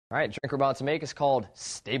All right, drink we're about to make is called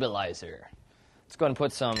Stabilizer. Let's go ahead and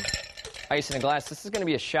put some ice in a glass. This is going to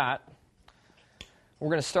be a shot. We're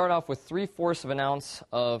going to start off with 3/4 of an ounce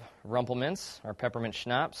of Rumple Minze, our peppermint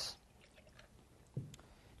schnapps.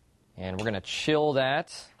 And we're going to chill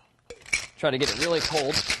that. Try to get it really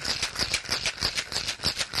cold.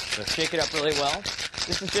 So shake it up really well.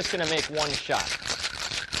 This is just going to make one shot.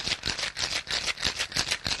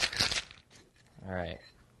 All right.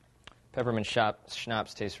 Peppermint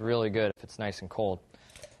schnapps tastes really good if it's nice and cold.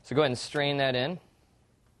 So go ahead and strain that in.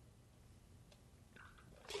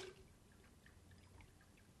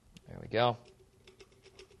 There we go.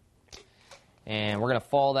 And we're going to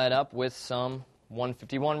follow that up with some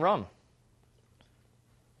 151 rum.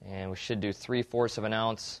 And we should do 3/4 of an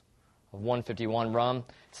ounce of 151 rum.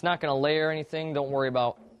 It's not going to layer anything. Don't worry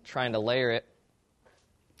about trying to layer it.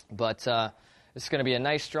 But it's going to be a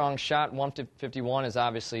nice strong shot. 151 is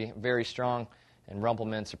obviously very strong, and Rumple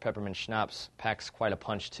Minze or peppermint schnapps packs quite a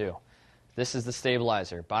punch too. This is the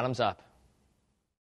Stabilizer. Bottoms up.